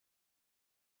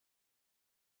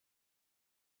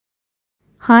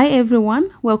Hi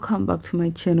everyone, welcome back to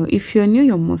my channel. If you're new,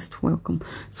 you're most welcome.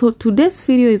 So today's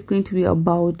video is going to be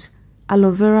about aloe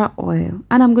vera oil,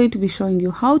 and I'm going to be showing you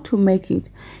how to make it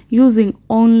using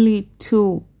only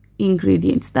 2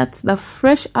 ingredients. That's the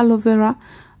fresh aloe vera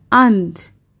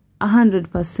and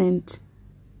 100%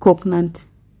 coconut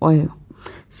oil.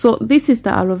 So this is the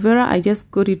aloe vera. I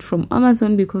just got it from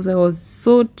Amazon because I was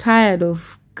so tired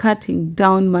of cutting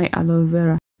down my aloe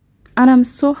vera. And I'm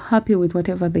so happy with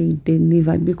whatever they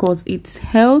delivered because it's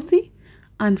healthy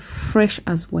and fresh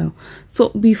as well. So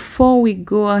before we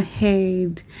go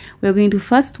ahead, we're going to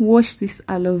first wash this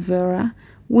aloe vera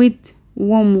with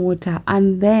warm water,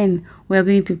 and then we're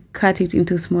going to cut it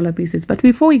into smaller pieces. But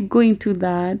before we go into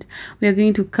that, we're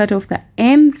going to cut off the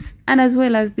ends and as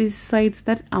well as these sides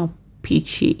that are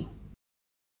peachy.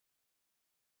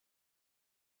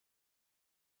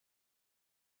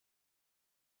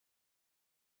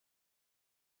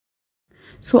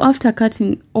 So after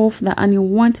cutting off the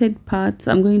unwanted parts,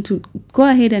 I'm going to go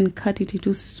ahead and cut it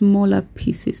into smaller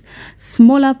pieces.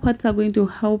 Smaller parts are going to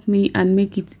help me and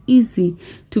make it easy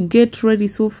to get ready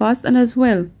so fast, and as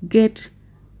well get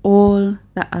all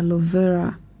the aloe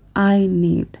vera I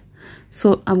need.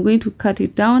 So I'm going to cut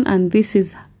it down, and this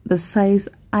is the size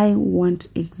I want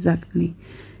exactly.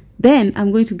 Then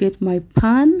I'm going to get my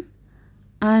pan,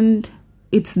 and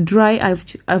it's dry.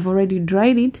 I've already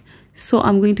dried it. So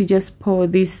I'm going to just pour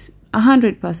this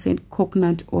 100%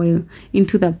 coconut oil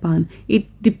into the pan. It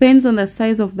depends on the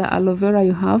size of the aloe vera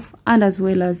you have and as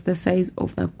well as the size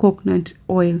of the coconut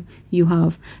oil you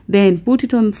have. Then put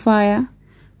it on fire,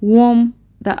 warm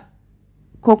the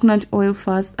coconut oil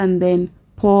first, and then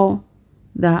pour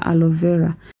the aloe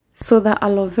vera. So the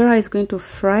aloe vera is going to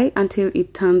fry until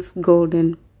it turns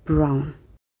golden brown.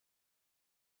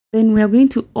 Then we are going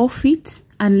to off it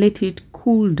and let it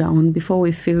cool down before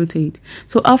we filter it.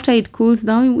 So after it cools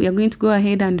down, we are going to go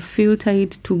ahead and filter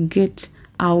it to get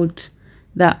out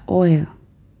the oil.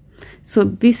 So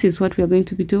this is what we are going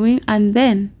to be doing, and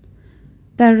then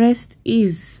the rest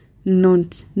is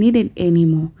not needed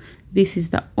anymore. This is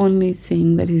the only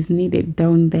thing that is needed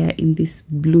down there in this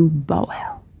blue bowl.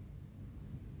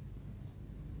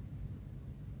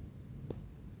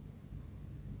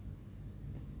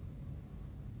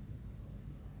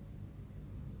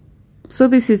 So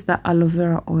this is the aloe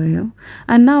vera oil,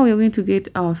 and now we're going to get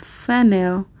our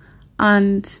funnel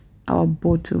and our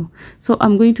bottle. So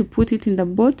I'm going to put it in the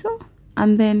bottle,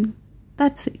 and then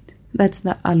that's it. That's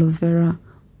the aloe vera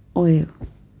oil.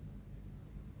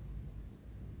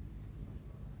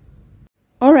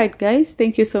 Alright guys,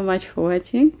 thank you so much for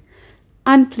watching,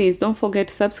 and please don't forget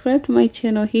to subscribe to my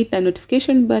channel, hit the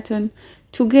notification button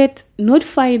to get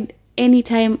notified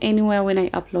anytime, anywhere when I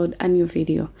upload a new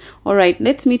video. All right,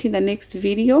 let's meet in the next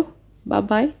video. Bye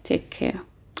bye, take care,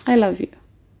 I love you.